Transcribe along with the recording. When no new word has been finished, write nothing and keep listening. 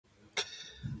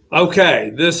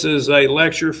Okay, this is a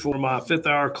lecture for my fifth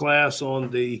hour class on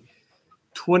the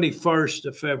 21st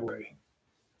of February.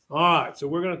 All right, so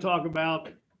we're going to talk about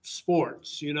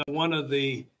sports. You know,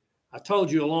 I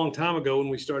told you a long time ago when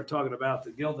we started talking about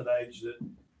the Gilded Age that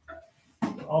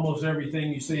almost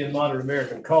everything you see in modern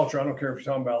American culture, I don't care if you're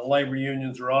talking about labor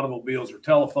unions or automobiles or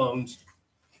telephones,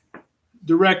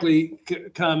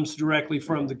 comes directly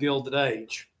from the Gilded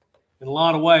Age. In a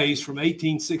lot of ways, from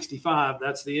 1865,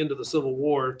 that's the end of the Civil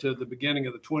War, to the beginning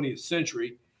of the 20th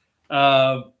century,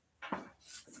 the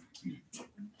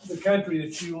country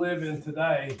that you live in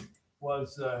today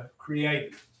was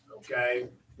created, okay?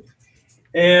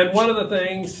 And one of the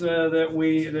things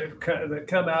that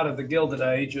come out of the Gilded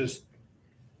Age is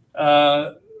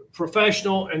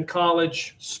professional and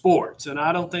college sports. And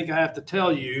I don't think I have to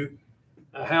tell you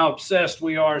how obsessed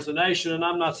we are as a nation, and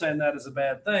I'm not saying that is a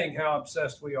bad thing, how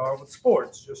obsessed we are with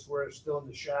sports. Just we're still in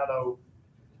the shadow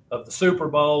of the Super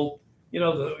Bowl. You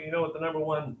know what the number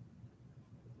one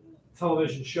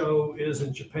television show is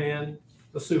in Japan?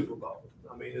 The Super Bowl.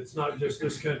 I mean, it's not just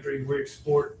this country. We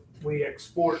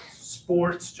export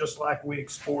sports just like we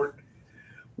export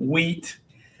wheat.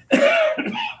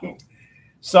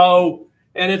 So,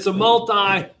 and it's a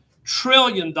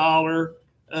multi-trillion-dollar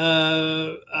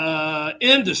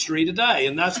industry today,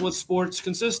 and that's what sports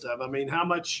consist of. I mean,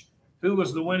 who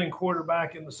was the winning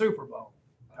quarterback in the Super Bowl?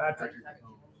 Patrick.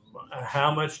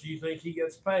 How much do you think he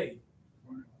gets paid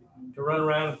to run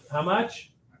around? How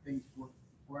much? I think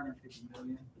 450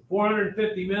 million.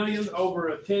 450 million over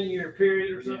a 10-year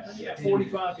period or something? Yeah,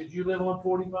 45. Could you live on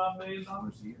 $45 million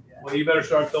a year? Yeah. Well, you better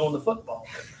start throwing the football.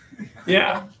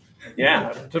 Yeah.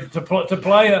 To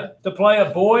play a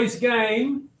boys'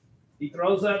 game, he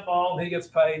throws that ball, and he gets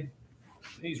paid.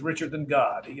 He's richer than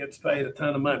God. He gets paid a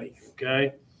ton of money,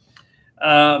 okay?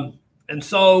 And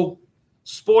so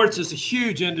sports is a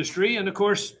huge industry, and, of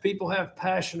course, people have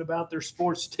passion about their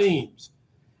sports teams.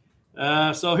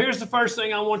 So here's the first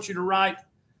thing I want you to write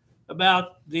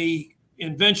about the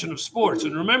invention of sports.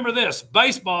 And remember this,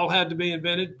 baseball had to be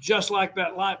invented just like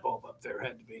that light bulb up there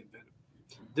had to be invented.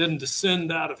 It didn't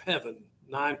descend out of heaven,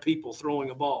 9 people throwing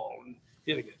a ball and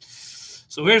hitting it.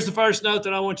 So here's the first note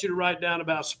that I want you to write down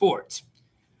about sports.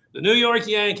 The New York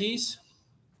Yankees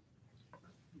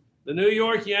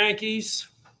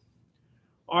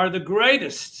are the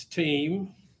greatest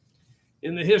team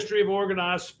in the history of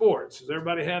organized sports. Does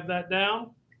everybody have that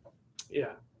down?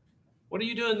 Yeah. What are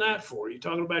you doing that for? Are you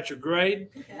talking about your grade?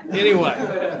 Anyway,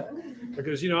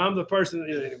 because, I'm the person,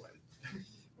 anyway.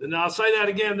 Then I'll say that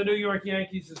again. The New York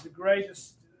Yankees is the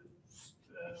greatest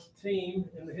team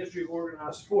in the history of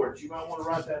organized sports. You might want to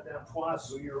write that down twice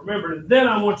so you remember it. And then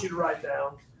I want you to write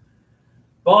down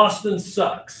Boston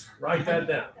sucks. Write that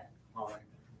down. All right.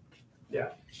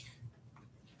 Yeah.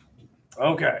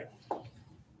 Okay.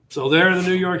 So there are the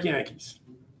New York Yankees.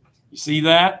 You see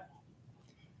that?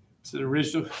 It's the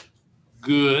original.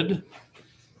 Good.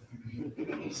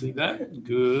 See that?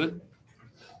 Good.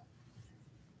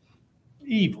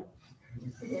 Evil.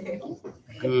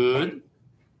 Good.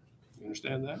 You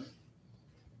understand that?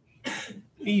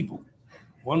 Evil.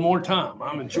 One more time.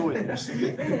 I'm enjoying this.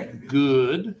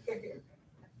 Good.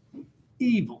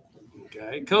 Evil.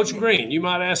 Okay. Coach Green, you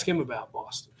might ask him about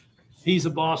Boston. He's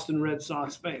a Boston Red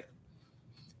Sox fan,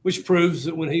 which proves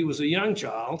that when he was a young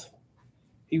child,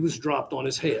 he was dropped on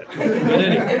his head. But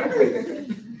anyway,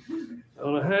 I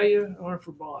don't know how you are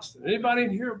for Boston. Anybody in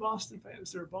here a Boston fan?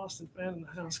 Is there a Boston fan in the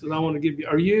house? Because I want to give you.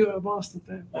 Are you a Boston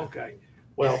fan? Okay.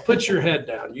 Well, put your head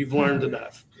down. You've learned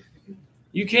enough.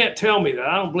 You can't tell me that.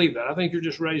 I don't believe that. I think you're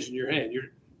just raising your hand.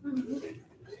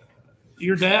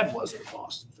 Your dad wasn't a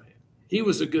Boston fan. He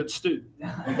was a good student.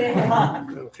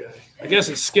 Okay. I guess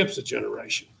it skips a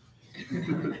generation.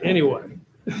 Anyway.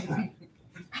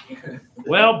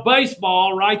 Well,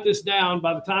 baseball, write this down,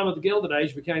 by the time of the Gilded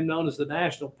Age became known as the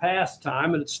national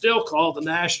pastime, and it's still called the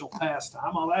national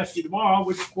pastime. I'll ask you tomorrow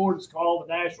which sport is called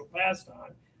the national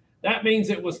pastime. That means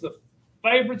it was the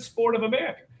favorite sport of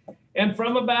America. And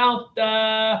from about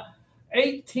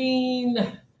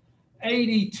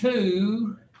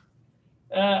 1882,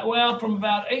 from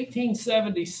about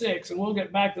 1876, and we'll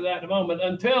get back to that in a moment,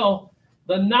 until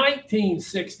the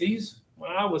 1960s,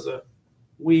 when I was a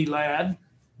wee lad,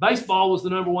 baseball was the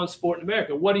number one sport in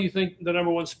America. What do you think the number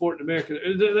one sport in America?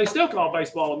 They still call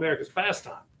baseball America's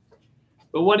pastime.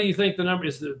 But what do you think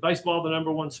is baseball the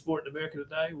number one sport in America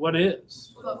today? What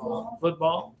is?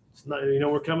 Football. It's not,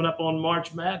 we're coming up on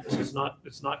March Madness. It's not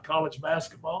college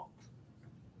basketball.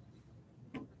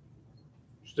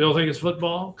 Still think it's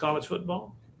football, college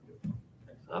football?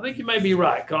 I think you may be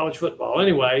right, college football.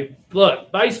 Anyway,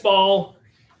 look, baseball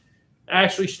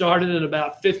actually started in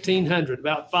about 1500,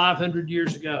 about 500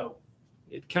 years ago.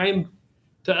 It came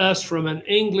to us from an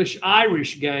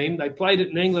English-Irish game. They played it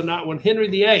in England not when Henry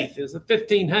VIII, it was the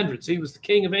 1500s. He was the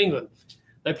king of England.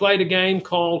 They played a game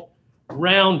called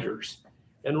Rounders.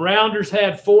 And Rounders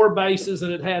had 4 bases,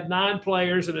 and it had 9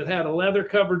 players, and it had a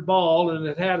leather-covered ball, and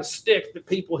it had a stick that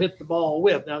people hit the ball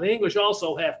with. Now, the English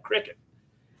also have cricket.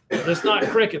 That's not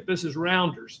cricket. This is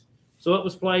Rounders. So it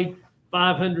was played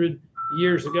 500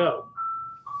 years ago.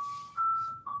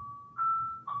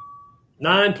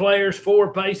 9 players,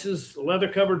 4 bases, a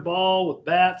leather-covered ball with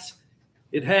bats.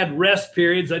 It had rest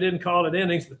periods. They didn't call it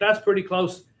innings, but that's pretty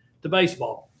close to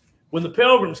baseball. When the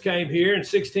Pilgrims came here in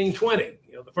 1620,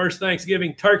 the first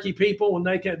Thanksgiving turkey people, when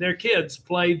their kids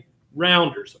played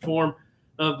Rounders, a form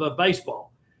of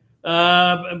baseball.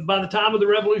 By the time of the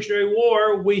Revolutionary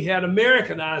War, we had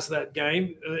Americanized that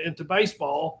game into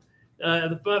baseball.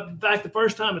 In fact, the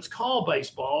first time it's called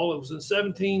baseball, it was in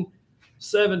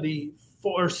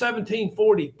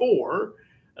 1744.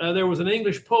 There was an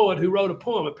English poet who wrote a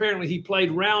poem. Apparently, he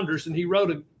played Rounders, and he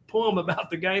wrote a poem about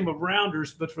the game of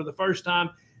Rounders, but for the first time,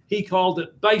 he called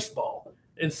it baseball.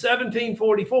 In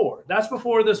 1744, that's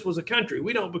before this was a country.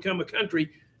 We don't become a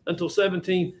country until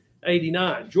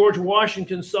 1789. George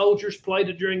Washington's soldiers played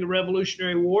it during the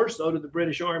Revolutionary War. So did the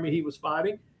British Army he was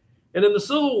fighting. And in the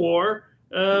Civil War,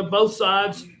 both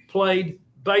sides played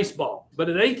baseball. But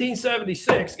in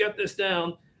 1876, get this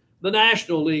down, the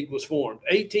National League was formed.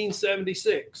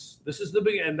 1876. This is the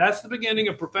beginning. That's the beginning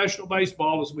of professional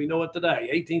baseball as we know it today.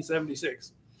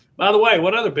 1876. By the way,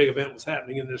 what other big event was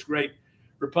happening in this great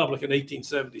republic in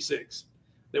 1876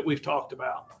 that we've talked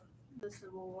about? The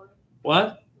Civil War.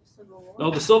 What? The Civil War. No,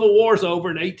 the Civil War's over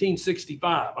in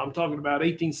 1865. I'm talking about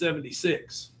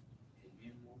 1876.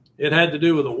 It had to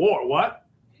do with a war. What?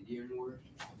 Indian War.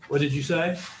 What did you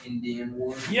say? Indian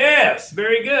War. Yes,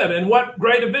 very good. And what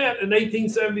great event in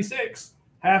 1876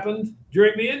 happened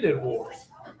during the Indian Wars?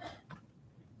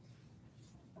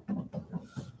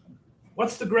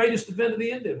 What's the greatest event of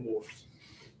the Indian Wars?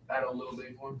 Battle of Little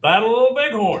Bighorn. Battle of Little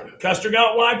Bighorn. Custer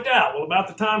got wiped out. Well, about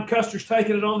the time Custer's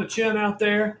taking it on the chin out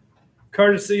there,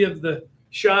 courtesy of the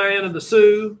Cheyenne and the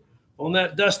Sioux on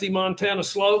that dusty Montana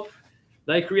slope,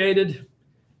 they created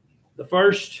the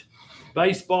first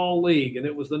baseball league, and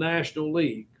it was the National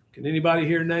League. Can anybody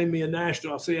here name me a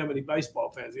national? I'll see how many baseball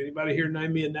fans. Anybody here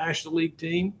name me a National League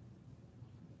team?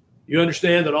 You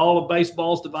understand that all of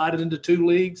baseball is divided into 2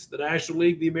 leagues, the National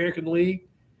League, the American League.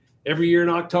 Every year in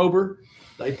October,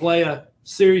 they play a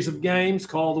series of games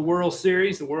called the World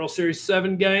Series. The World Series,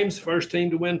 7 games. First team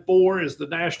to win 4 is the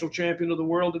national champion of the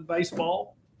world in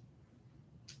baseball.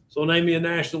 So name me a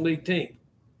National League team.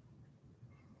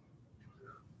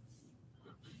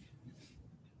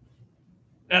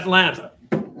 Atlanta.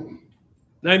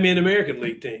 Name me an American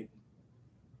League team.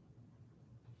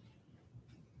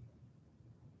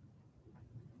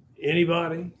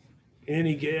 Anybody?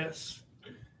 Any guess?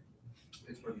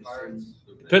 Pittsburgh Pirates.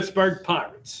 Pittsburgh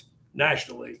Pirates,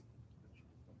 National League.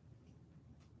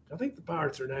 I think the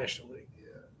Pirates are National League.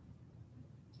 Yeah.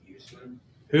 Houston.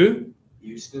 Who?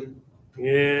 Houston.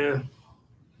 Yeah.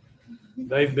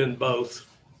 They've been both.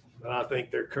 But I think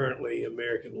they're currently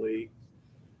American League.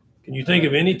 Can you think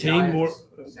of any team more?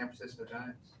 San Francisco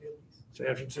Giants.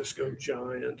 San Francisco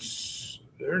Giants.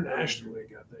 They're National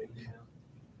League, I think.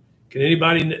 Can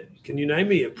you name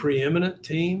me a preeminent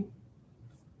team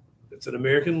that's an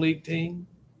American League team?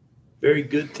 Very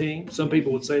good team. Some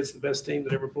people would say it's the best team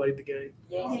that ever played the game.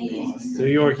 Yankees. New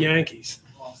York Yankees.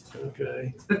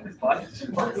 Okay.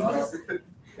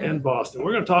 And Boston.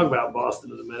 We're going to talk about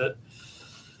Boston in a minute.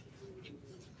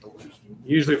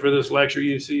 Usually for this lecture,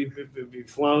 you see if you've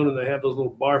flown and they have those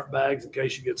little barf bags in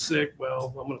case you get sick.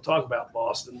 Well, I'm going to talk about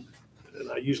Boston,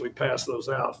 and I usually pass those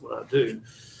out when I do.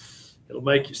 It'll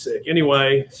make you sick.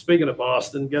 Anyway, speaking of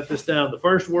Boston, get this down. The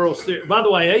first World Series. By the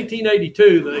way,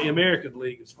 1882, the American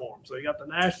League is formed. So you got the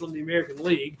National and the American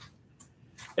League.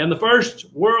 And the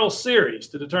first World Series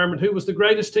to determine who was the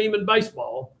greatest team in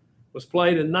baseball was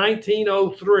played in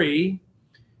 1903.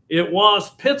 It was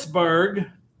Pittsburgh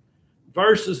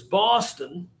versus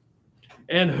Boston.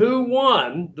 And who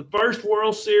won the first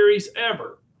World Series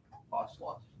ever?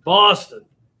 Boston.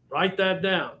 Write that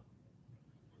down.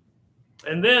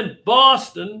 And then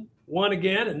Boston won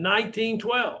again in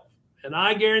 1912. And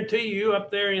I guarantee you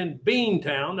up there in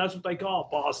Beantown, that's what they call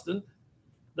Boston,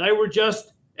 they were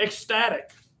just ecstatic.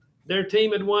 Their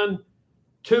team had won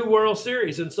 2 World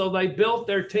Series. And so they built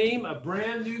their team a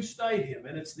brand new stadium.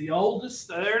 And it's the oldest,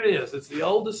 there it is. It's the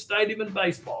oldest stadium in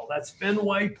baseball. That's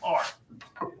Fenway Park.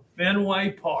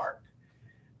 Fenway Park.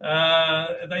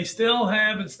 They still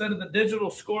have, instead of the digital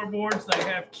scoreboards, they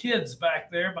have kids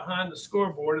back there behind the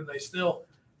scoreboard, and they still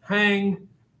hang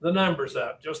the numbers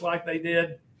up, just like they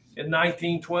did in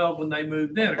 1912 when they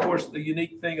moved in. Of course, the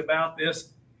unique thing about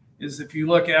this is if you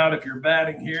look out, if you're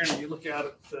batting here and you look out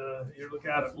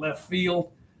at left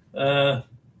field,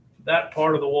 that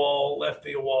part of the wall, left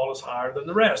field wall, is higher than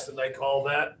the rest, and they call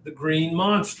that the Green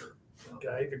Monster.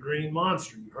 Okay, the Green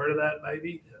Monster. You heard of that,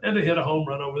 maybe? And to hit a home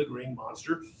run over the Green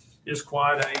Monster is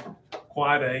quite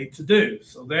a to do.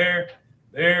 So there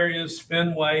is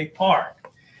Fenway Park,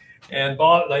 and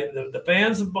the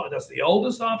fans of that's the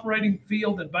oldest operating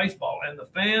field in baseball, and the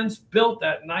fans built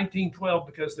that in 1912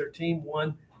 because their team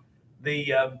won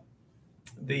the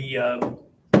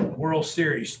World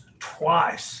Series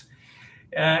twice.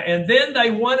 And then they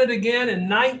won it again in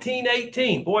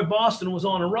 1918. Boy, Boston was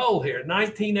on a roll here.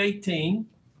 1918.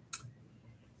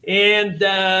 And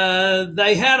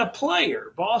they had a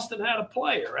player. Boston had a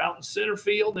player out in center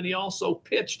field, and he also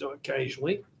pitched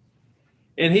occasionally.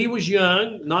 And he was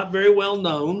young, not very well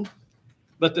known.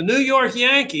 But the New York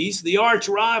Yankees, the arch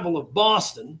rival of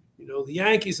Boston, the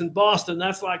Yankees and Boston,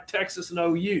 that's like Texas and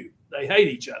OU. They hate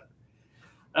each other.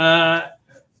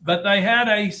 But they had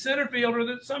a center fielder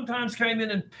that sometimes came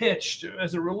in and pitched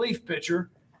as a relief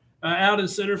pitcher out in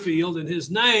center field. And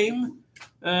his name,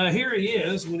 here he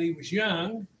is when he was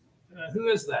young. Who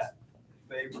is that?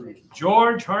 Babe Ruth.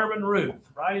 George Herman Ruth.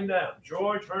 Write him down.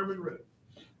 George Herman Ruth.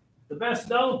 The best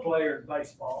known player in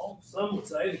baseball. Some would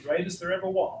say the greatest there ever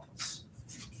was.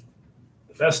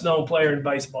 The best known player in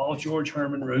baseball, George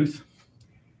Herman Ruth.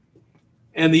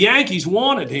 And the Yankees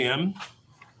wanted him.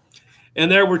 And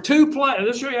there were two players.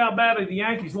 Let's show you how badly the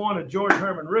Yankees wanted George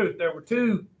Herman Ruth. There were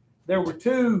two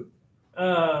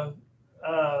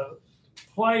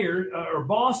players, or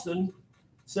Boston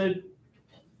said,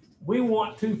 we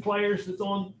want two players that's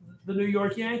on the New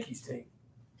York Yankees team.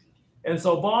 And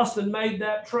so Boston made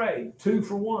that trade, 2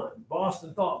 for 1.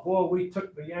 Boston thought, boy, we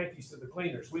took the Yankees to the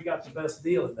cleaners. We got the best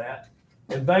deal of that.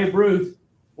 And Babe Ruth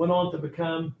went on to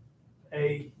become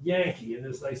a Yankee. And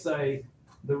as they say,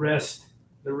 the rest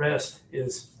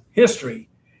is history.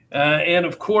 And,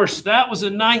 of course, that was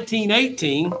in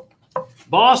 1918.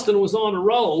 Boston was on a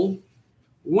roll.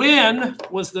 When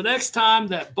was the next time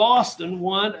that Boston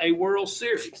won a World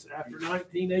Series after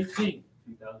 1918?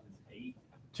 2008.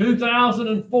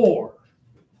 2004.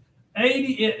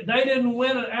 They didn't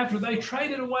win it after they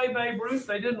traded away Babe Ruth.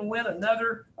 They didn't win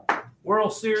another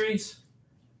World Series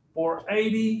for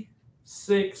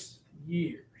 86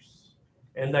 years.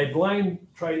 And they blame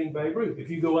trading Babe Ruth.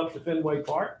 If you go up to Fenway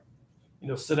Park,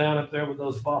 sit down up there with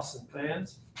those Boston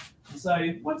fans and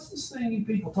say, what's this thing you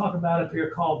people talk about up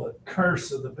here called the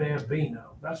curse of the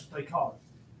Bambino? That's what they call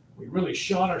it. We really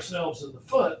shot ourselves in the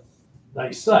foot,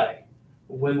 they say,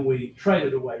 when we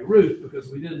traded away Ruth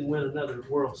because we didn't win another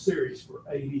World Series for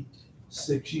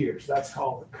 86 years. That's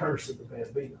called the curse of the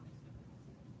Bambino.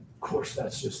 Of course,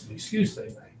 that's just an excuse they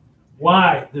made.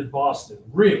 Why did Boston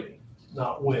really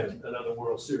not win another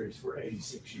World Series for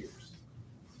 86 years?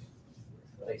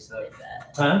 They suck.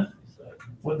 Huh?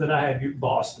 What did I have?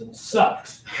 Boston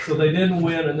sucks. So they didn't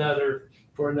win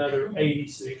for another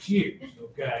 86 years.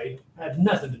 Okay, had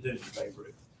nothing to do with Babe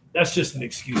Ruth. That's just an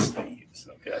excuse they use.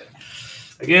 Okay.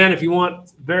 Again, if you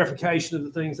want verification of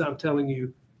the things I'm telling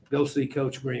you, go see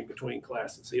Coach Green between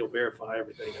classes. He'll verify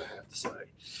everything I have to say.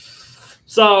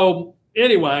 So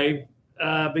anyway,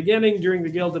 beginning during the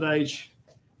Gilded Age,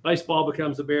 baseball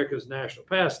becomes America's national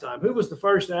pastime. Who was the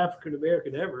first African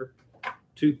American ever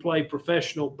to play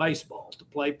professional baseball?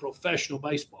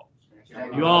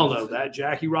 You all know that.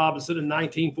 Jackie Robinson in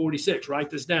 1946. Write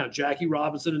this down. Jackie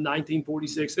Robinson in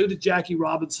 1946. Who did Jackie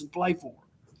Robinson play for?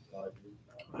 Dodgers.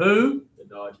 Who? The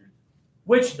Dodgers.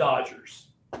 Which Dodgers?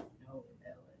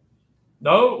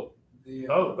 No,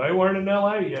 they weren't in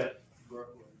L.A. yet.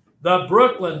 The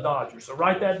Brooklyn Dodgers. So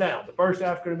write that down. The first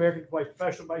African American to play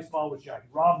professional baseball was Jackie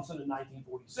Robinson in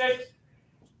 1946.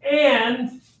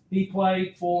 And he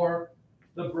played for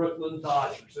the Brooklyn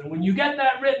Dodgers. And when you get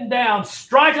that written down,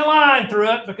 strike a line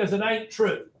through it because it ain't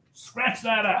true. Scratch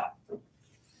that out.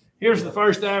 Here's the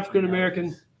first African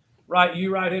American.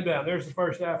 You write him down. There's the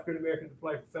first African American to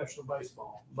play professional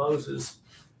baseball. Moses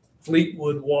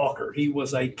Fleetwood Walker. He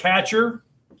was a catcher,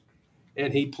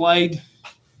 and he played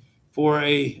for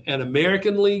an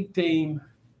American League team.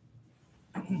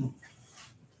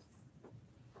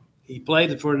 He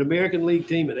played for an American League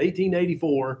team in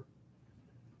 1884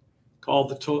 called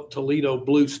the Toledo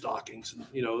Blue Stockings. And,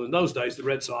 in those days, the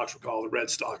Red Sox were called the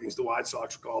Red Stockings. The White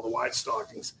Sox were called the White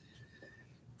Stockings.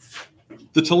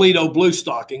 The Toledo Blue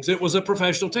Stockings. It was a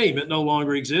professional team. It no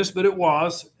longer exists, but it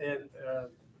was. And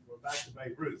back to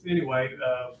Babe Ruth. Anyway,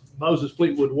 Moses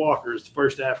Fleetwood Walker is the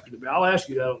first African to be. I'll ask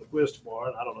you that on the quiz tomorrow.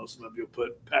 And I don't know, some of you will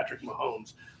put Patrick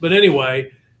Mahomes. But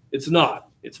anyway, it's not.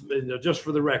 It's just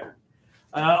for the record.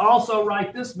 Also,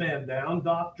 write this man down,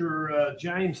 Dr.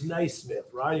 James Naismith.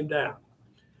 Write him down.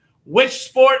 Which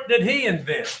sport did he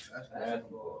invent?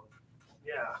 Basketball.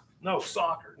 Yeah, no,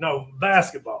 soccer. No,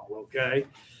 basketball, okay?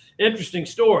 Interesting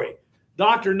story.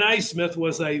 Dr. Naismith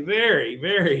was a very,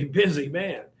 very busy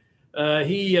man.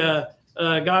 He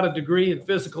got a degree in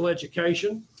physical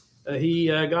education. He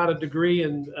got a degree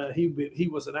in, he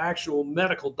was an actual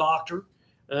medical doctor.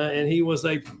 And he was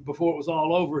before it was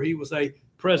all over, he was a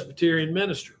Presbyterian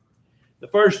minister. The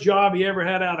first job he ever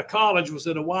had out of college was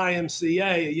at a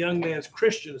YMCA, a Young Man's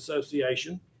Christian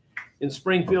Association in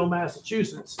Springfield,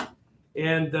 Massachusetts.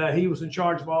 And he was in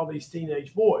charge of all these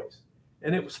teenage boys.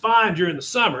 And it was fine during the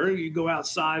summer. You go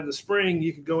outside in the spring,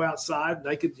 you could go outside and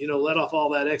they could, let off all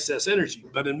that excess energy.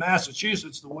 But in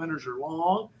Massachusetts, the winters are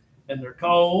long and they're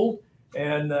cold.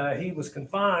 And he was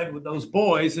confined with those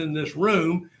boys in this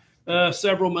room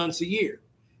several months a year.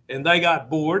 And they got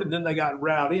bored and then they got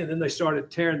rowdy and then they started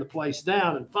tearing the place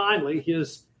down. And finally,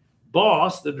 his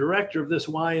boss, the director of this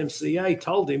YMCA,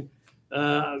 told him,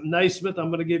 Naismith, I'm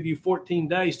going to give you 14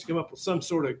 days to come up with some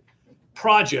sort of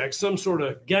project, some sort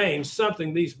of game,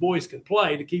 something these boys can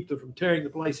play to keep them from tearing the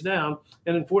place down.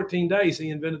 And in 14 days, he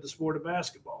invented the sport of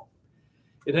basketball.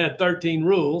 It had 13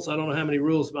 rules. I don't know how many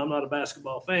rules, but I'm not a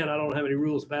basketball fan. I don't know how many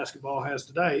rules basketball has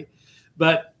today.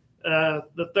 But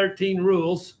the 13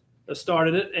 rules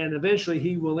started it, and eventually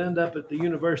he will end up at the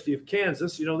University of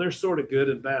Kansas. They're sort of good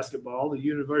in basketball, the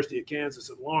University of Kansas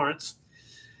at Lawrence.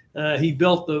 He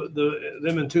built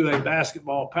them into a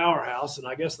basketball powerhouse, and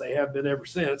I guess they have been ever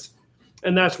since.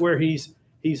 And that's where he's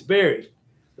buried.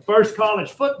 The first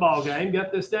college football game,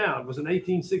 get this down, was in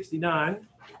 1869,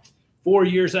 4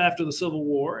 years after the Civil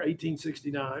War,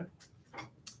 1869.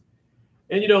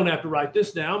 And you don't have to write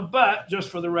this down, but just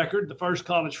for the record, the first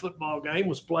college football game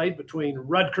was played between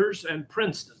Rutgers and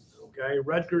Princeton. Okay,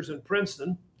 Rutgers and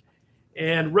Princeton.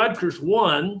 And Rutgers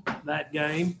won that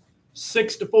game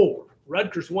 6-4.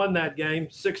 Rutgers won that game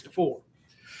 6-4.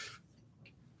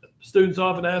 Students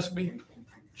often ask me,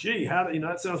 gee,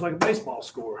 that sounds like a baseball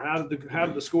score. How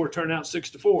did the score turn out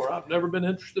 6-4? I've never been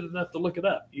interested enough to look it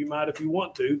up. You might if you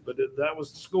want to, but that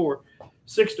was the score,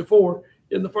 6-4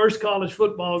 in the first college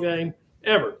football game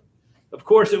ever. Of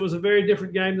course, it was a very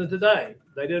different game than today.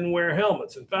 They didn't wear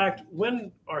helmets. In fact,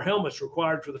 when are helmets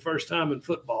required for the first time in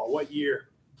football? What year?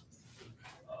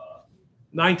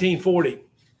 1940.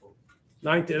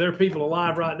 There are people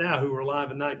alive right now who were alive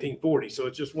in 1940, so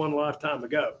it's just one lifetime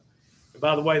ago. And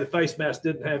by the way, the face mask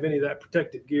didn't have any of that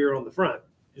protective gear on the front.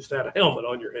 Just had a helmet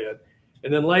on your head.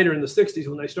 And then later in the 60s,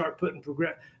 when they start putting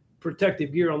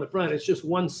protective gear on the front, it's just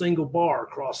one single bar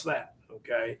across that,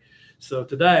 okay? So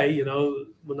today,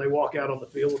 when they walk out on the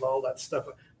field with all that stuff,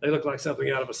 they look like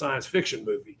something out of a science fiction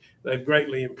movie. They've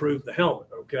greatly improved the helmet,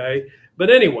 okay?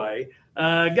 But anyway,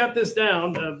 got this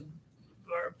down.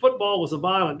 Football was a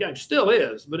violent game. Still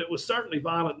is, but it was certainly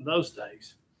violent in those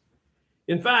days.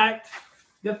 In fact,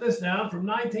 get this down, from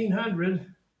 1900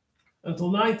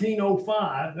 until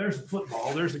 1905, there's a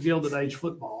football. There's a Gilded Age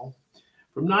football.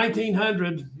 From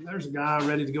 1900, there's a guy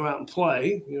ready to go out and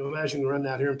play. Imagine running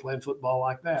out here and playing football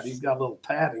like that. He's got a little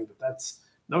padding, but that's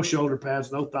no shoulder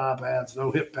pads, no thigh pads, no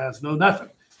hip pads, no nothing.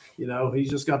 He's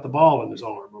just got the ball in his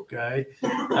arm, okay?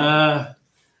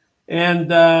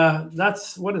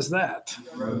 That's, what is that?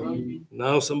 Rugby.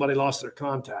 No, somebody lost their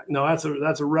contact. No, that's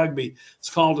a rugby. It's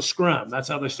called a scrum. That's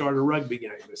how they started a rugby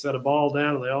game. They set a ball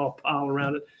down and they all pile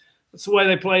around it. That's the way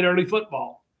they played early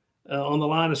football. On the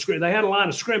line of scrimmage. They had a line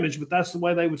of scrimmage, but that's the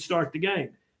way they would start the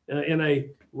game in a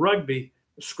rugby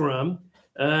scrum.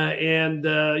 From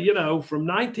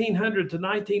 1900 to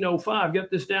 1905, get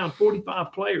this down,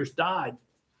 45 players died.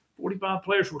 45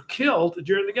 players were killed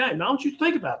during the game. Now, I want you to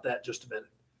think about that just a minute.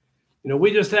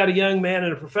 We just had a young man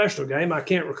in a professional game. I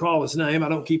can't recall his name. I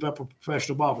don't keep up with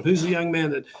professional ball, but who's the young man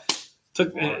that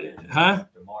took, DeMar Hamlin.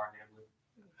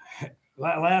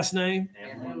 Last name?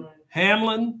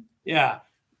 Hamlin. Yeah.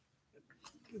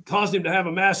 Caused him to have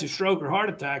a massive stroke or heart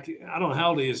attack. I don't know how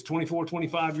old he is, 24,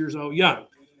 25 years old, young.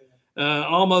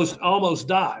 Almost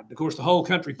died. Of course, the whole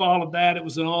country followed that. It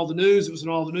was in all the news. It was in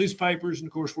all the newspapers. And,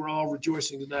 of course, we're all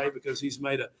rejoicing today because he's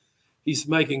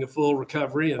making a full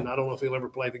recovery, and I don't know if he'll ever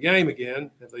play the game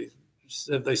again.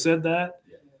 Have they said that?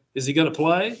 Yeah. Is he going to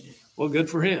play? Well, good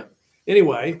for him.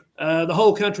 Anyway, the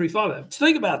whole country followed that.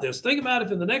 Think about this. Think about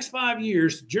if in the next 5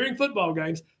 years, during football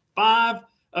games,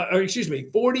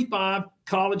 45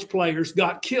 college players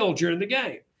got killed during the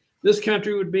game. This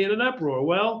country would be in an uproar.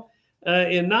 Well,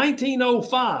 In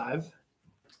 1905,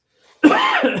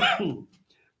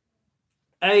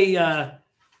 a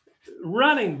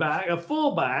running back, a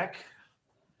fullback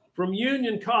from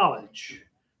Union College,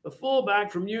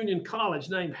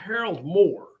 named Harold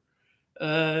Moore.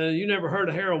 You never heard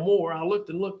of Harold Moore. I looked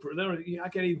for them. I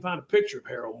can't even find a picture of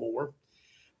Harold Moore.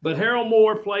 But Harold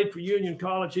Moore played for Union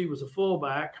College. He was a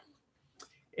fullback.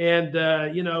 And,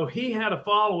 he had a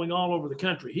following all over the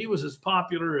country. He was as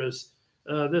popular as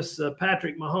this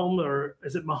Patrick Mahomes, or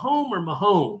is it Mahomes or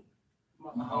Mahone?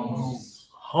 Mahomes.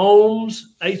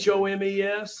 Holmes,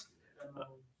 Homes.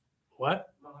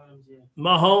 What?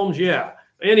 Mahomes, yeah.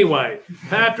 Anyway,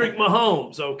 Patrick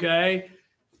Mahomes, okay,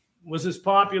 was as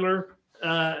popular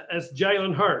as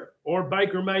Jalen Hurts or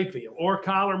Baker Mayfield or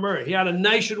Kyler Murray. He had a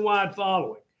nationwide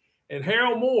following. And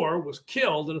Harold Moore was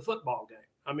killed in a football game.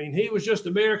 I mean, he was just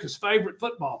America's favorite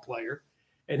football player,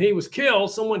 and he was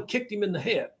killed. Someone kicked him in the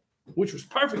head, which was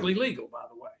perfectly legal, by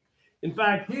the way. In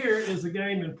fact, here is the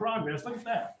game in progress. Look at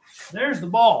that. There's the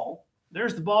ball.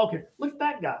 There's the ball kick. Look at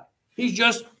that guy. He's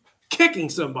just kicking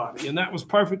somebody, and that was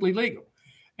perfectly legal.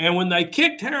 And when they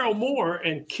kicked Harold Moore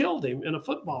and killed him in a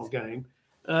football game,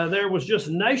 there was just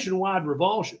nationwide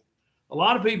revulsion. A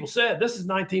lot of people said, this is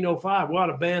 1905. We ought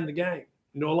to ban the game.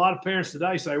 A lot of parents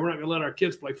today say we're not going to let our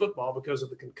kids play football because of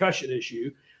the concussion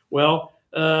issue. Well,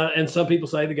 and some people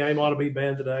say the game ought to be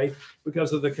banned today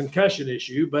because of the concussion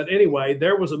issue. But anyway,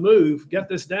 there was a move. Get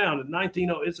this down.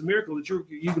 It's a miracle that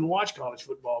you can watch college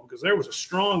football, because there was a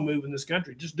strong move in this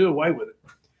country. Just do away with it.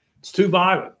 It's too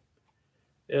violent.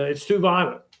 Just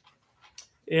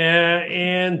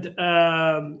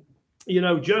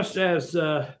as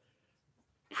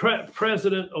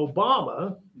President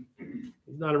Obama,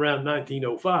 he's not around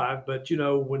 1905, but,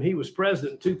 when he was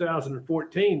president in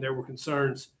 2014, there were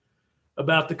concerns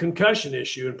about the concussion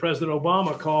issue. And President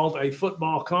Obama called a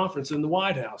football conference in the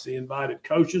White House. He invited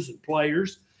coaches and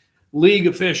players, league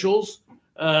officials,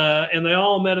 and they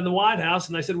all met in the White House,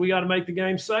 and they said, we got to make the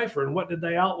game safer. And what did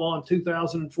they outlaw in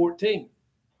 2014?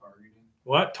 Targeting.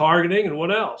 What? Targeting, and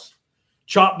what else?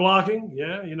 Chop blocking.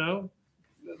 Yeah,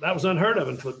 that was unheard of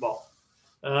in football.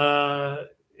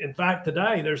 In fact,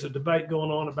 today there's a debate going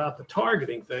on about the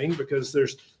targeting thing, because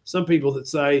there's some people that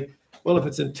say, well, if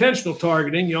it's intentional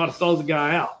targeting, you ought to throw the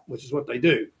guy out, which is what they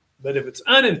do. But if it's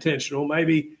unintentional,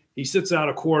 maybe he sits out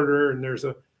a quarter and there's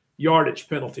a yardage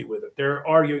penalty with it. They're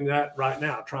arguing that right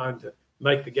now, trying to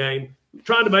make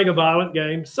a violent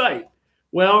game safe.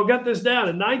 Well, got this down.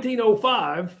 In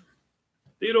 1905,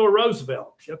 Theodore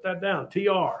Roosevelt, get that down,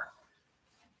 TR.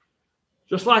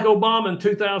 Just like Obama in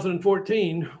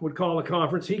 2014 would call a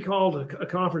conference, he called a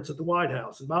conference at the White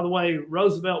House. And by the way,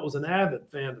 Roosevelt was an avid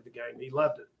fan of the game. He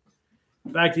loved it.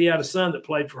 In fact, he had a son that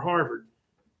played for Harvard.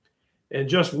 And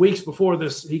just weeks before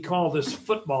this, he called this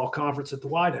football conference at the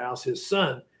White House. His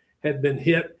son had been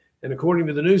hit. And according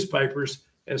to the newspapers,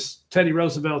 as Teddy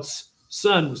Roosevelt's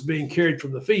son was being carried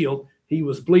from the field, he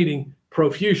was bleeding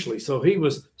profusely. So he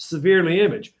was severely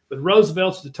imaged. But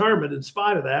Roosevelt's determined, in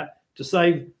spite of that, to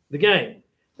save the game.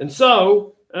 And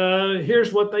so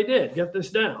here's what they did. Get this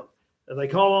down. And they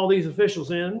call all these officials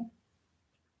in,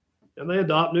 and they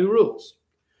adopt new rules.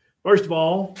 First of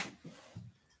all,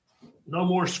 no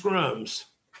more scrums.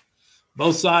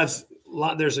 Both sides,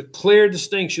 there's a clear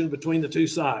distinction between the two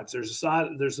sides. There's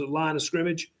a line of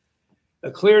scrimmage, a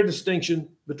clear distinction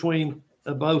between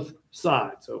both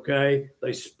sides, okay?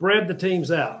 They spread the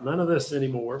teams out. None of this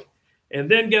anymore. And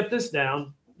then get this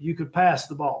down, you could pass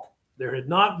the ball. There had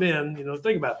not been,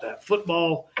 think about that.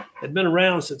 Football had been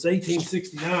around since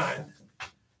 1869.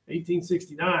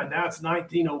 1869, now it's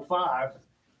 1905.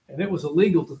 And it was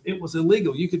illegal.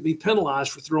 You could be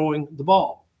penalized for throwing the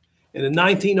ball. And in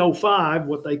 1905,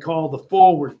 what they call the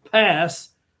forward pass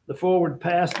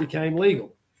became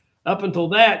legal. Up until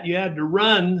that, you had to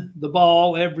run the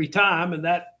ball every time, and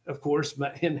that, of course,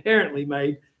 inherently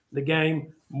made the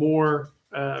game more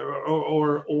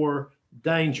or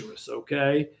dangerous.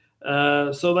 Okay,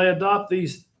 so they adopt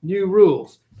these new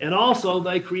rules, and also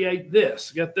they create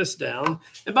this. Get this down.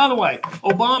 And by the way,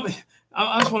 Obama.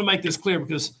 I just want to make this clear,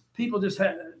 because people just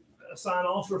assign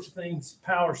all sorts of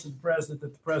powers to the president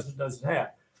that the president doesn't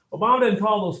have. Obama didn't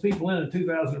call those people in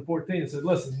 2014 and said,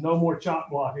 listen, no more chop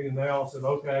blocking. And they all said,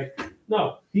 okay.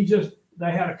 No,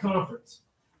 they had a conference,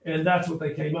 and that's what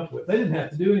they came up with. They didn't have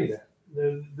to do any of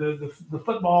that. The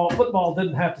football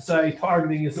didn't have to say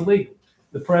targeting is illegal.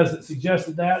 The president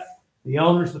suggested that. The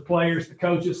owners, the players, the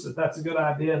coaches said that's a good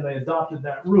idea, and they adopted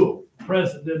that rule. The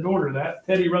president didn't order that.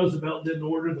 Teddy Roosevelt didn't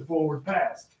order the forward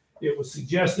pass. It was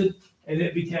suggested, and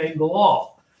it became the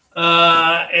law.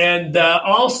 Also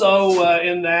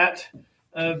in that,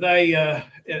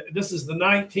 This is the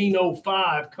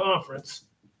 1905 conference.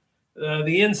 The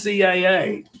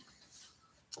NCAA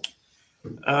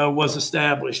was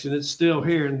established, and it's still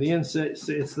here. And it's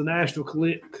the National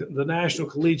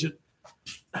Collegiate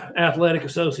Athletic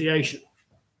Association.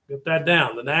 Get that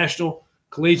down. The National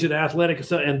Collegiate Athletic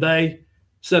Association, and they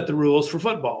set the rules for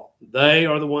football. They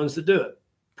are the ones that do it.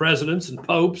 Presidents and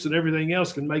popes and everything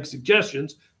else can make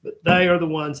suggestions, but they are the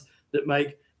ones that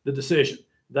make the decision.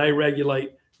 They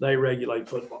regulate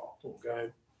football. Okay,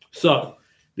 so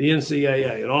the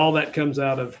NCAA and all that comes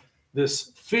out of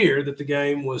this fear that the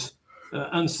game was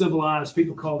uncivilized.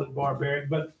 People called it barbaric,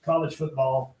 but college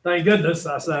football, thank goodness,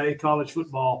 I say, college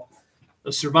football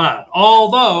survived.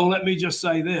 Although, let me just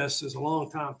say this, as a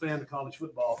longtime fan of college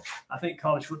football, I think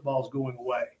college football is going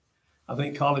away. I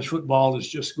think college football is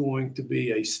just going to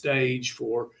be a stage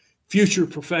for future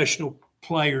professional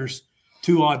players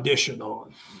to audition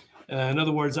on. In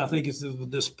other words, I think it's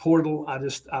this portal. I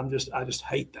just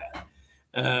hate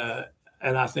that.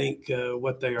 And I think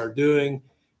what they are doing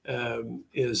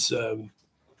is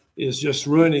just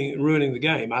ruining the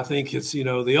game. I think it's,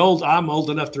 I'm old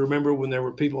enough to remember when there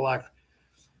were people like,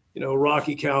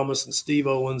 Rocky Calmus and Steve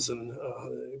Owens and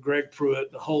Greg Pruitt,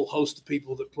 and a whole host of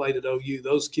people that played at OU.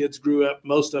 Those kids grew up,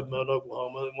 most of them in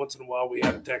Oklahoma, and once in a while we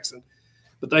had a Texan.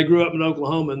 But they grew up in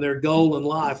Oklahoma, and their goal in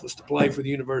life was to play for the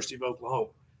University of Oklahoma.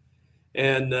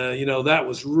 And, that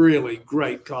was really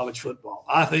great college football.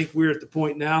 I think we're at the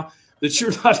point now that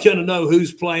you're not going to know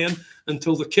who's playing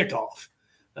until the kickoff.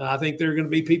 I think there are going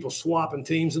to be people swapping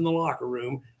teams in the locker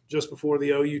room just before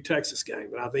the OU Texas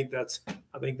game. And I think that's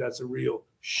a real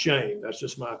shame. That's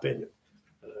just my opinion.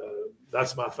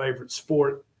 That's my favorite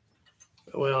sport.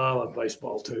 Well, I love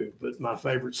baseball too, but my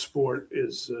favorite sport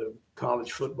is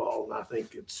college football, and I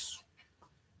think it's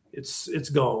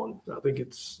gone. I think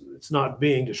it's not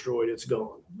being destroyed. It's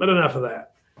gone. But enough of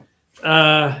that.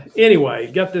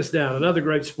 Anyway, got this down. Another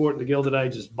great sport in the Gilded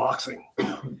Age is boxing.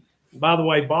 By the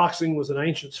way, boxing was an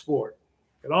ancient sport.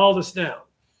 Get all this down.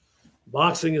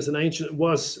 Boxing is an ancient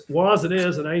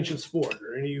an ancient sport.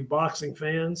 Are any of you boxing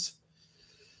fans?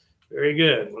 Very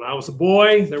good. When I was a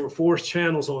boy, there were 4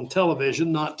 channels on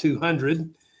television, not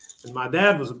 200. And my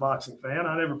dad was a boxing fan.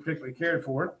 I never particularly cared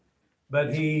for it, but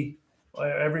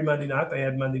every Monday night they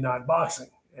had Monday Night Boxing.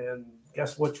 And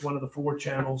guess which one of the 4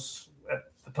 channels at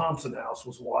the Thompson house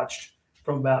was watched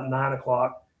from about 9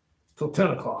 o'clock till 10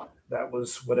 o'clock? That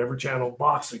was whatever channel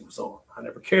boxing was on. I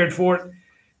never cared for it,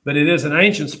 but it is an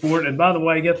ancient sport. And by the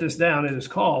way, get this down, it is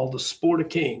called the Sport of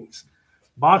Kings.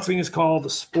 Boxing is called the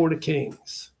Sport of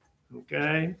Kings.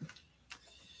 Okay?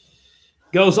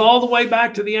 Goes all the way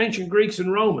back to the ancient Greeks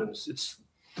and Romans. It's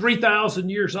 3,000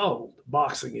 years old,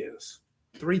 boxing is.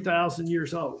 3,000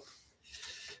 years old.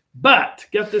 But,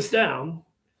 get this down,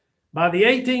 by the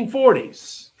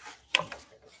 1840s,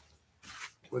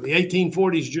 were the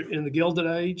 1840s in the Gilded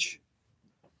Age?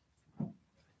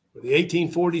 Were the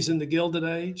 1840s in the Gilded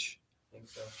Age? I think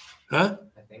so. Huh?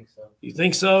 I think so. You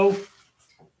think so?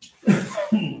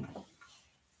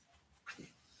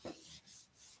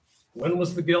 When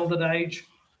was the Gilded Age?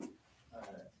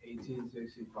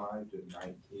 1865 to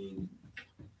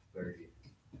 1930.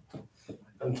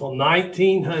 Until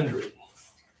 1900.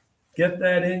 Get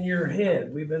that in your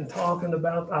head. We've been talking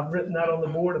about, I've written that on the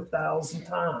board 1,000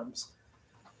 times.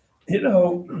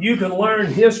 You can learn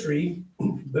history,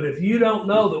 but if you don't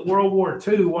know that World War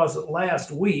II wasn't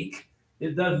last week,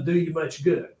 it doesn't do you much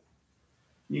good.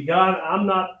 I'm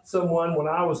not someone, when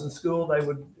I was in school, they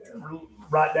would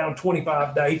write down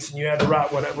 25 dates and you had to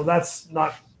write whatever. Well, that's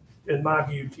not, in my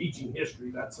view, teaching history.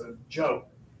 That's a joke.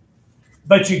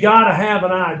 But you got to have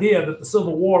an idea that the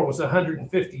Civil War was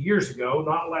 150 years ago,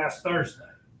 not last Thursday.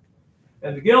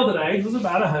 And the Gilded Age was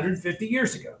about 150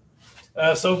 years ago.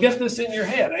 So get this in your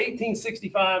head,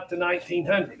 1865 to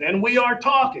 1900. And we are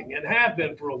talking, and have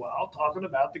been for a while, talking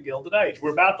about the Gilded Age.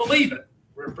 We're about to leave it.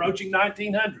 We're approaching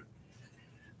 1900.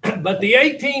 But the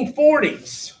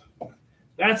 1840s,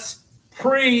 that's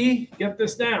get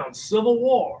this down, Civil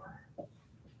War.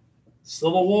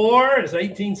 Civil War is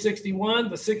 1861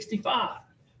 to 65.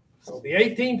 So the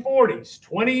 1840s,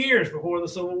 20 years before the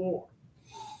Civil War.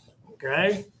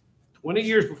 Okay? 20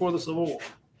 years before the Civil War.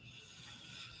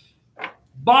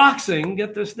 Boxing,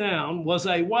 get this down, was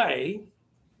a way,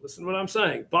 listen to what I'm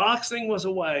saying, boxing was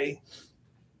a way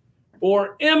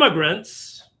for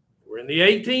immigrants, we're in the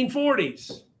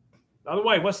 1840s. By the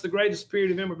way, what's the greatest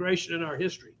period of immigration in our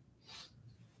history?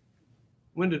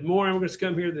 When did more immigrants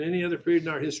come here than any other period in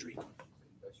our history?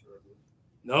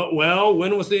 No, well,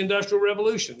 when was the Industrial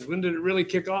Revolution? When did it really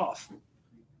kick off?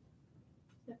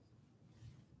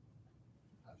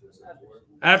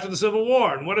 After the Civil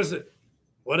War. And what is it?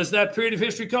 What is that period of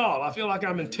history called? I feel like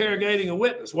I'm interrogating a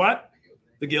witness. What?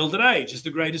 The Gilded Age is the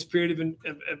greatest period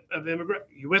of immigration.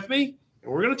 You with me?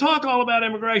 And we're going to talk all about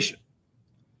immigration.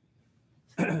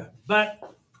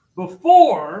 But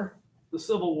before the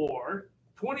Civil War,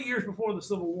 20 years before the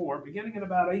Civil War, beginning in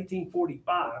about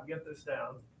 1845, get this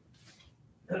down,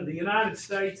 the United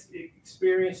States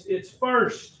experienced its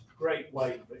first great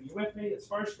wave. Are you with me? Its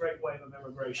first great wave of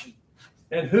immigration.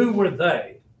 And who were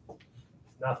they?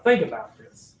 Now think about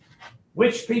this.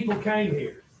 Which people came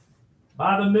here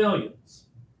by the millions?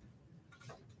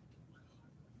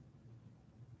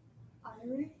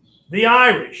 Irish. The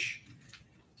Irish.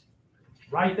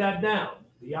 Write that down.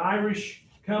 The Irish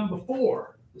come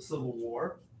before the Civil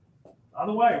War. By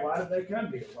the way, why did they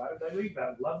come here? Why did they leave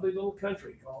that lovely little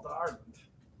country called Ireland?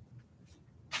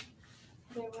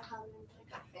 They were having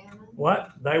like a famine.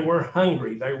 What? They were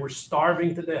hungry. They were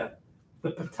starving to death.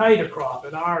 The potato crop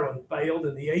in Ireland failed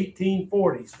in the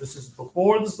 1840s. This is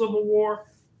before the Civil War,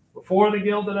 before the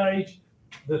Gilded Age.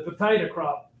 The potato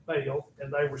crop failed,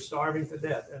 and they were starving to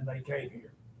death, and they came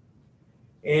here.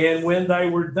 And when they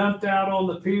were dumped out on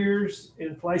the piers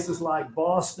in places like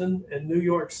Boston and New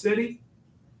York City,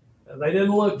 they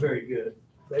didn't look very good.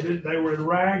 They were in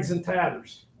rags and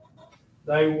tatters.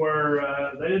 They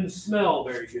didn't smell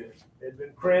very good. They'd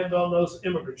been crammed on those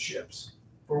immigrant ships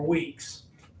for weeks.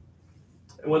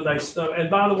 And when and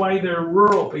by the way, they're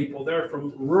rural people. They're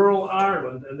from rural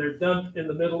Ireland, and they're dumped in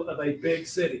the middle of a big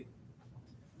city.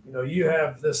 You know, you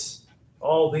have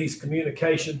all these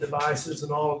communication devices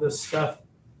and all of this stuff.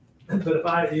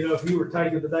 But if you were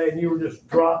taken today and you were just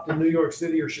dropped in New York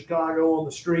City or Chicago on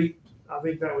the street, I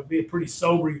think that would be a pretty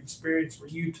sobering experience for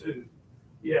you too.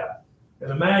 Yeah.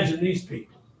 And imagine these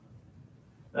people.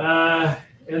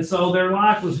 And so their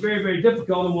life was very, very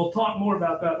difficult, and we'll talk more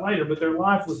about that later, but their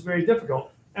life was very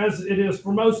difficult, as it is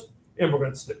for most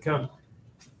immigrants that come.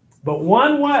 But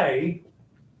one way,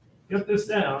 get this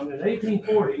down, in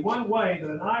 1840, one way that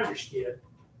an Irish kid,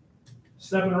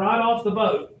 stepping right off the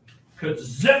boat, could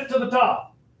zip to the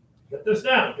top, get this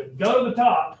down, could go to the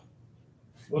top,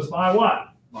 was by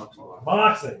what?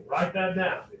 Boxing. Write that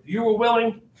down. If you were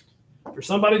willing for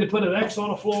somebody to put an X on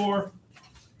the floor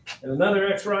and another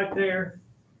X right there,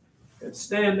 and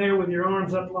stand there with your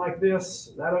arms up like this,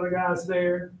 and that other guy's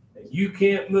there, and you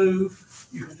can't move,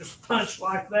 you can just punch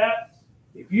like that.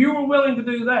 If you were willing to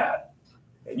do that,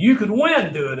 and you could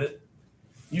win doing it,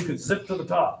 you could zip to the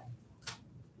top.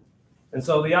 And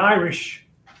so the Irish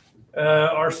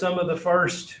are some of the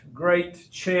first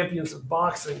great champions of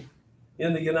boxing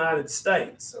in the United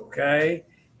States, okay?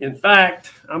 In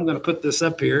fact, I'm going to put this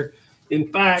up here. In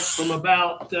fact, from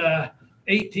about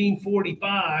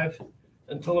 1845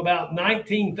 until about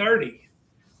 1930,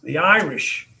 the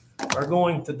Irish are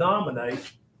going to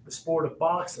dominate the sport of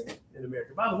boxing in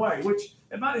America. By the way, it's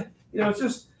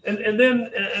just, and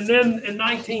then in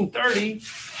 1930,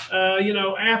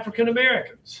 African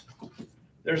Americans.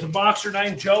 There's a boxer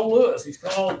named Joe Louis. He's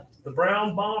called the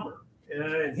Brown Bomber,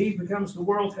 and he becomes the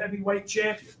world heavyweight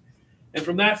champion. And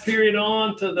from that period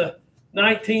on to the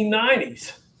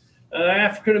 1990s,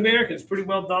 African Americans pretty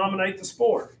well dominate the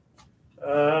sport.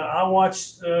 I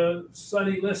watched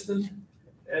Sonny Liston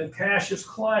and Cassius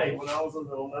Clay when I was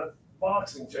on that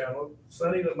boxing channel.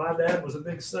 My dad was a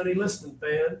big Sonny Liston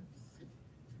fan,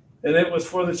 and it was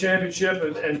for the championship.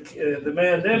 And the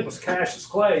man then was Cassius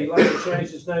Clay. He later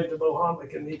changed his name to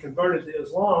Muhammad, and he converted to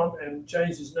Islam and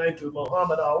changed his name to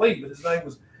Muhammad Ali. But his name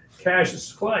was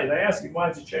Cassius Clay. They asked him,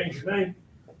 "Why'd you change your name?"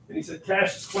 And he said,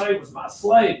 "Cassius Clay was my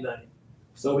slave name."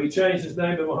 So he changed his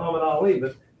name to Muhammad Ali.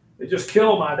 But they just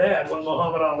killed my dad when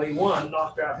Muhammad Ali won,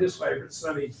 knocked out his favorite,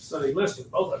 Sonny Liston.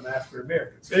 Both of them African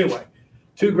Americans. Anyway,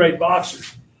 two great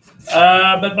boxers.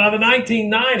 But by the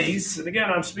 1990s, and again,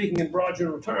 I'm speaking in broad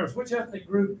general terms, which ethnic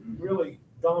group really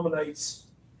dominates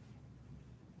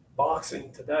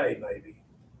boxing today, maybe?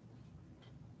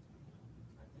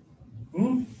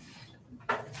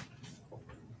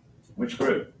 Which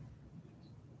group?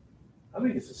 I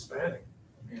think it's Hispanic.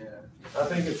 Yeah. I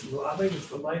think it's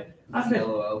the late.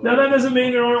 Now that doesn't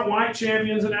mean there aren't white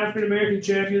champions and African American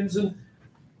champions, and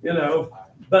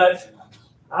but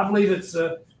I believe it's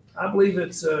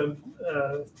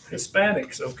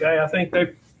Hispanics. Okay, I think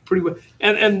they pretty well,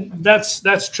 and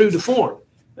that's true to form.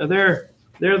 Now they're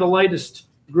the latest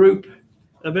group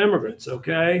of immigrants.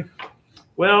 Okay,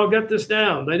 well, get this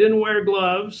down. They didn't wear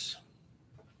gloves.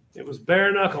 It was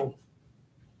bare knuckle.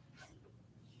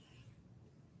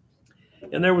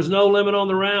 And there was no limit on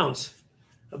the rounds.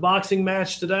 A boxing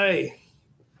match today,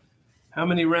 how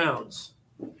many rounds?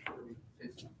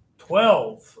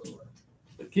 12.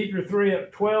 But keep your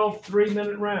 12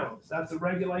 3-minute rounds. That's a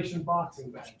regulation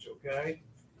boxing match, okay?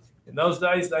 In those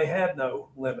days, they had no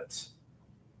limits.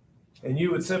 And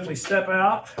you would simply step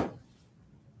out,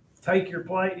 take your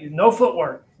place, no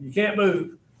footwork, you can't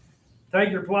move.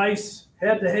 Take your place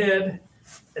head to head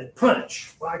and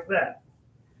punch like that.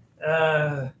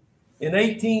 Let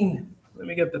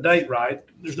me get the date right.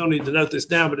 There's no need to note this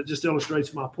down, but it just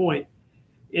illustrates my point.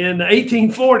 In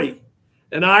 1840,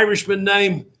 an Irishman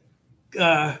named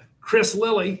Chris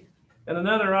Lilly and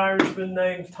another Irishman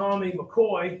named Tommy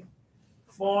McCoy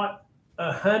fought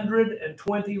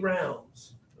 120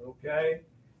 rounds, okay?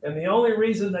 And the only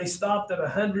reason they stopped at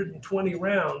 120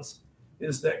 rounds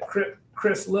is that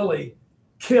Chris Lilly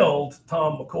killed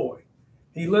Tom McCoy.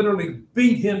 He literally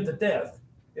beat him to death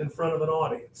in front of an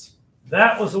audience.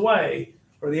 That was the way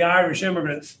for the Irish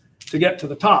immigrants to get to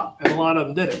the top, and a lot of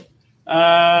them did it.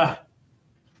 That's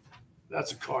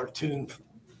a cartoon.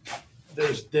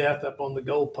 There's death up on the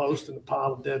goalpost and a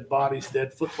pile of dead bodies,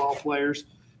 dead football players.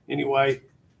 Anyway,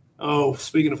 oh,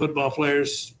 speaking of football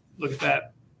players, look at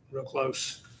that real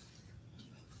close.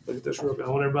 Look at this real close.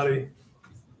 I want everybody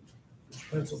to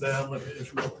pencil down. Look at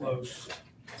this real close.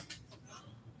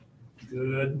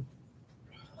 Good.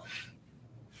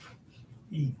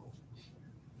 Evil.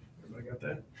 Everybody got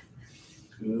that?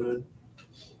 Good.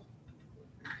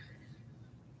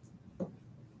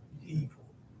 Evil.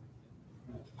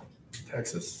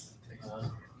 Texas.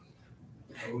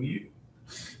 OU.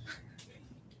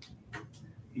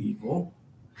 Evil.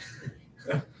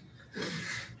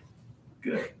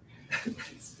 Good.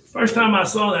 First time I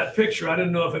saw that picture, I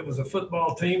didn't know if it was a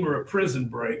football team or a prison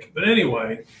break. But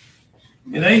anyway,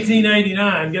 in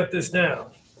 1889, get this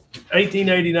down,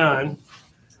 1889,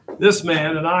 this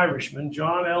man, an Irishman,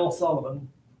 John L. Sullivan,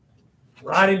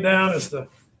 write him down as the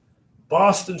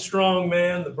Boston strong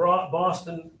man, the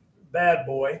Boston bad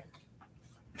boy,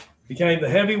 became the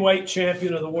heavyweight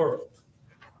champion of the world.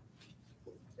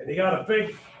 And he got a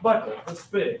big buckle, this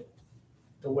big,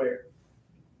 to wear.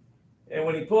 And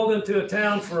when he pulled into a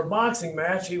town for a boxing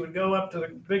match, he would go up to the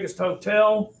biggest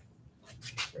hotel,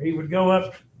 or he would go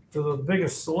up to the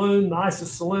biggest saloon,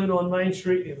 nicest saloon on Main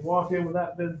Street. He'd walk in with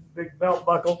that big belt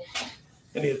buckle,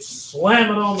 and he'd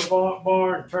slam it on the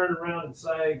bar and turn around and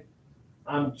say,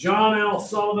 "I'm John L.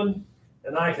 Sullivan,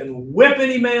 and I can whip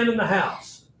any man in the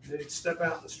house." And then he'd step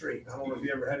out in the street. I don't know if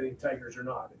you ever had any takers or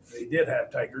not. If he did have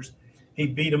takers, he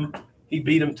beat them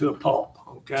to a pulp.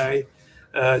 Okay,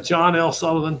 John L.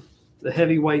 Sullivan, the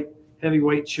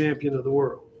heavyweight champion of the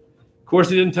world. Of course,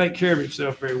 he didn't take care of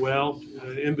himself very well.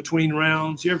 In between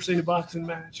rounds, you ever seen a boxing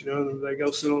match? You know, they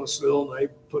go sit on a stool and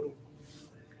they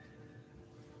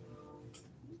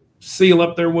seal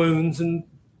up their wounds and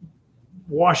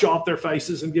wash off their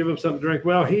faces and give them something to drink.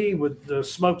 Well, he would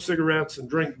smoke cigarettes and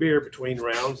drink beer between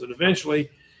rounds, and eventually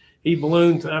he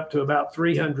ballooned up to about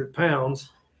 300 pounds.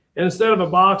 And instead of a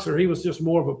boxer, he was just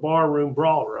more of a barroom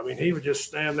brawler. I mean, he would just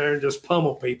stand there and just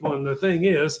pummel people. And the thing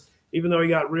is, even though he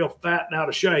got real fat and out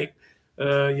of shape,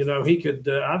 he could,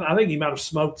 I think he might have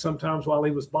smoked sometimes while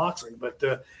he was boxing, but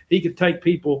he could take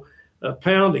people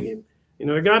pounding him. You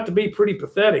know, it got to be pretty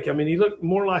pathetic. I mean, he looked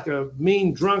more like a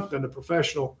mean drunk than a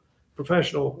professional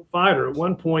fighter. At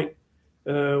one point,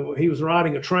 he was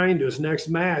riding a train to his next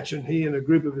match, and he and a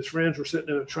group of his friends were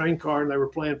sitting in a train car, and they were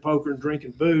playing poker and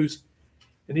drinking booze.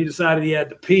 And he decided he had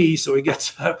to pee, so he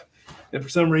gets up, and for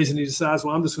some reason he decides,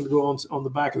 well, I'm just going to go on the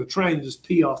back of the train and just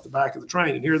pee off the back of the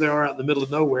train. And here they are out in the middle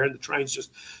of nowhere, and the train's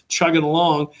just chugging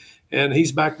along, and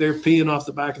he's back there peeing off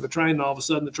the back of the train, and all of a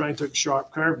sudden the train took a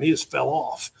sharp curve, and he just fell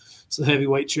off. It's the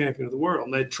heavyweight champion of the world.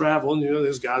 And they'd travel, and,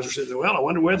 these guys are sitting there, well, I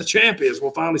wonder where the champ is.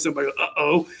 Well, finally somebody goes,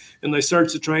 uh-oh, and they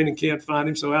search the train and can't find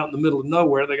him. So out in the middle of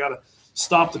nowhere, they got to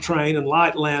stop the train and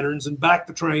light lanterns and back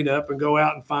the train up and go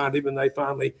out and find him, and they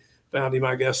finally found him,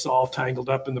 I guess, all tangled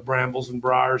up in the brambles and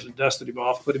briars, and dusted him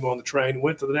off, put him on the train, and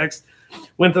went to the next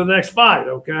fight.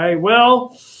 Okay.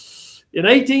 Well, in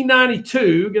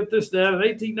 1892, get this down, in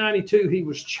 1892, he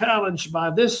was challenged by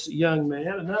this young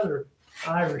man, another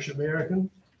Irish American.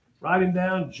 Write him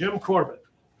down, Jim Corbett.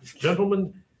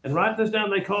 Gentleman, and write this down,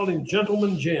 they called him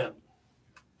Gentleman Jim.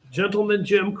 Gentleman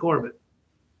Jim Corbett.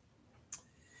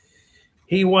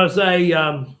 He was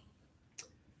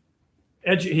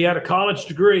he had a college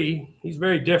degree. He's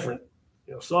very different.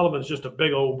 Sullivan's just a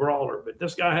big old brawler, but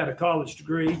this guy had a college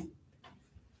degree.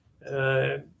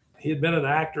 He had been an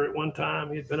actor at one time.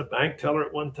 He had been a bank teller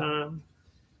at one time.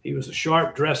 He was a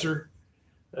sharp dresser.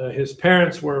 His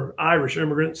parents were Irish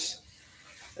immigrants,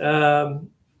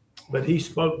 but he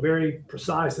spoke very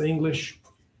precise English,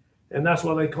 and that's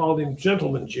why they called him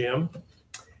Gentleman Jim.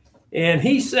 And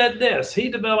he said this. He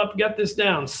developed, get this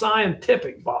down,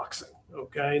 scientific boxing.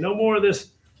 Okay, no more of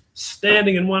this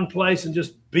standing in one place and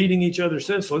just beating each other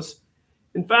senseless.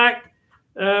 In fact,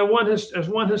 as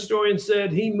one historian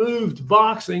said, he moved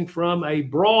boxing from a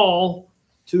brawl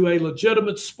to a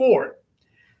legitimate sport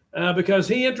because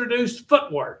he introduced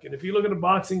footwork. And if you look at a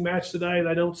boxing match today,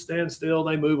 they don't stand still.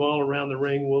 They move all around the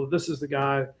ring. Well, this is the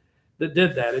guy that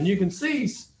did that. And you can see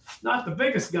he's not the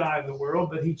biggest guy in the world,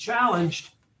 but he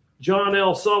challenged John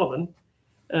L. Sullivan.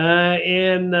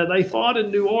 And they fought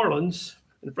in New Orleans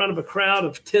in front of a crowd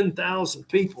of 10,000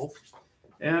 people.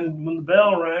 And when the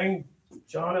bell rang,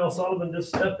 John L. Sullivan just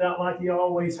stepped out like he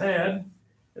always had.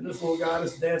 And this little guy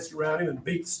just danced around him and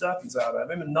beat the stuffings out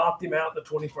of him and knocked him out in the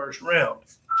 21st round.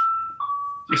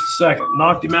 Just a second.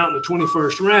 Knocked him out in the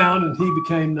 21st round, and he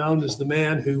became known as the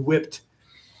man who whipped,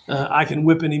 I can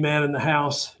whip any man in the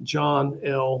house, John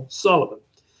L. Sullivan.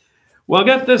 Well,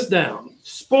 get this down.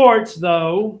 Sports,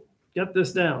 though, get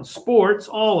this down. Sports,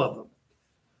 all of them,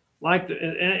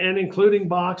 and including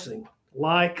boxing,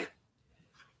 like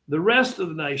the rest of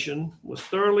the nation, was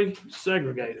thoroughly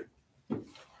segregated.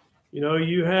 You know,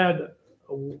 you had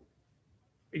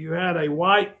a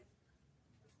white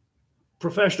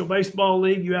professional baseball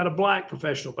league, you had a black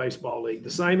professional baseball league,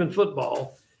 the same in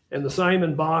football and the same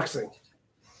in boxing.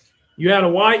 You had a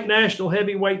white national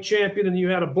heavyweight champion and you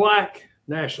had a black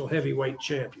national heavyweight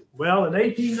champion. Well, in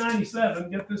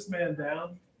 1897, get this man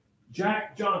down,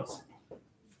 Jack Johnson,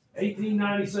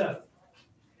 1897,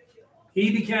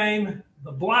 he became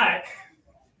the black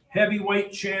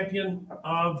heavyweight champion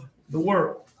of the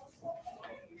world.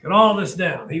 Get all this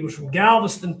down. He was from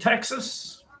Galveston,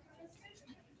 Texas.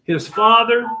 His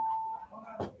father.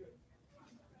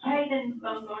 Hayden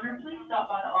Bumgarner, please stop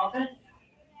by the office.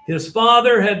 His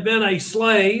father had been a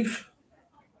slave.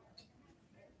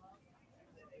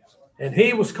 And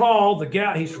he was called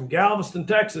he's from Galveston,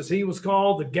 Texas. He was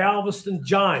called the Galveston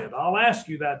Giant. I'll ask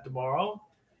you that tomorrow.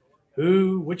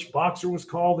 Which boxer was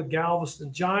called the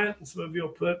Galveston Giant? And some of you will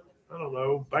put, I don't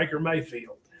know, Baker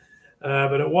Mayfield.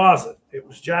 But it wasn't. It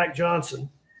was Jack Johnson.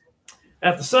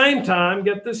 At the same time,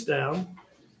 get this down,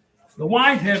 the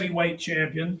white heavyweight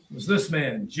champion was this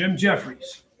man, Jim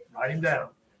Jeffries. Write him down.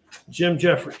 Jim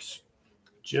Jeffries.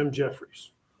 Jim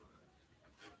Jeffries.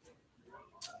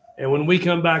 And when we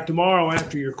come back tomorrow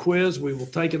after your quiz, we will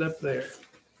take it up there.